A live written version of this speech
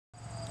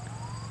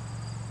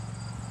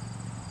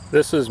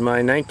This is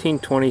my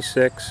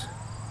 1926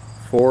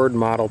 Ford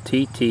Model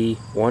TT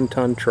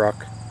 1-ton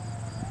truck.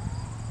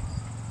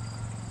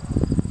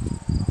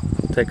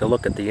 Take a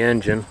look at the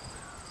engine.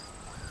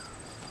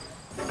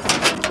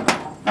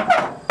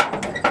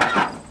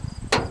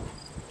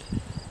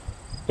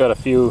 Got a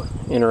few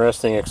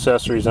interesting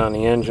accessories on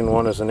the engine.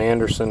 One is an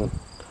Anderson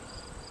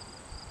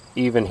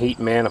even heat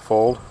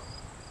manifold,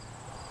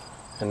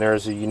 and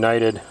there's a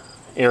United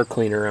air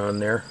cleaner on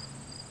there.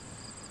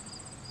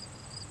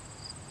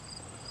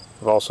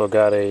 I've also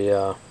got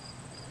a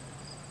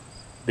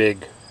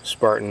big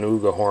Spartan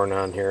Uga horn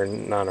on here,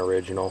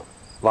 non-original,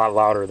 a lot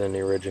louder than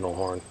the original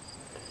horn.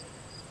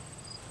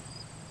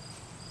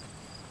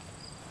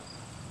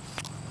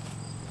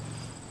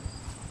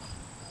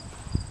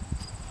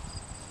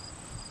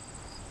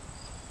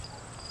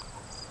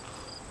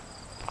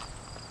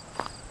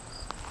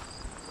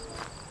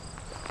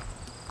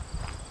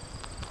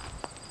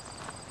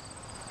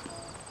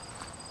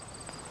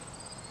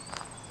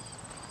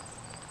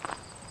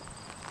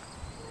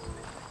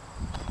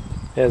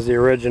 Has the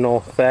original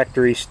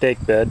factory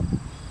stake bed.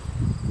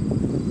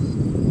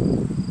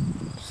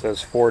 It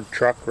says Ford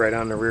truck right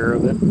on the rear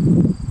of it.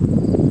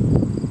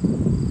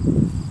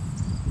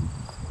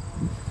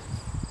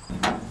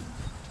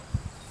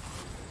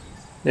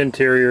 The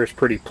interior is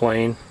pretty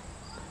plain,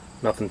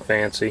 nothing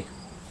fancy.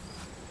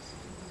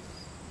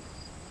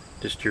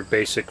 Just your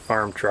basic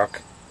farm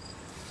truck.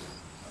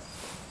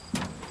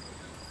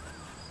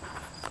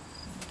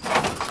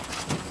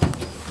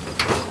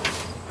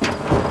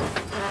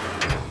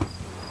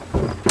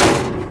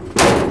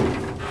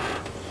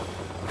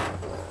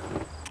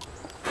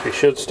 It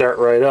should start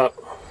right up.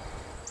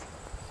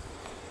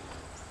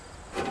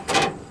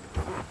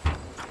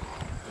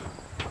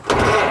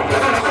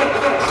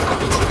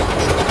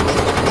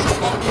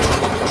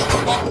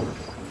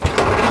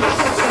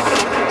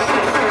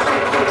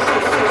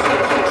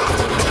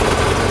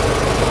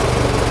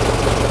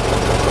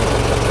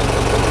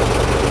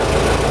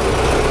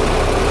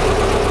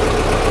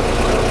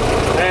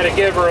 I had to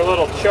give her a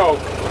little choke.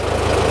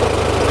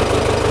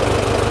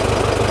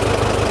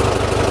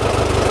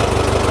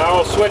 I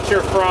will switch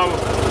her from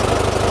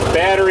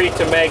battery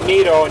to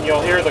magneto and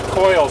you'll hear the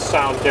coils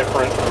sound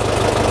different.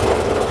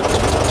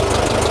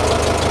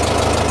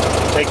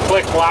 They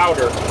click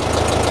louder.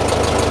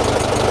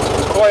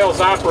 The coils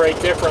operate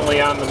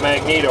differently on the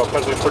magneto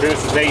because it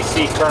produces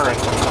AC current.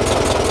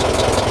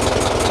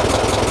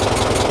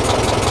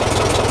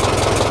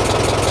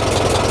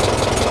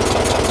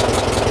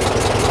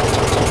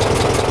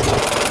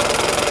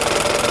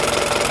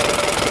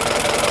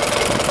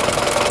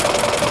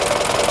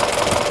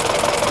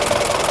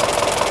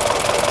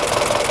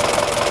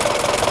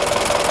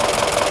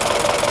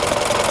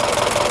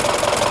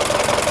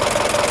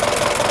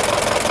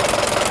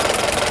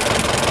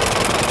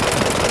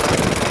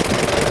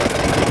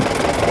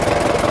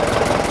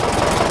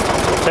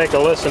 Take a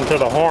listen to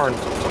the horn.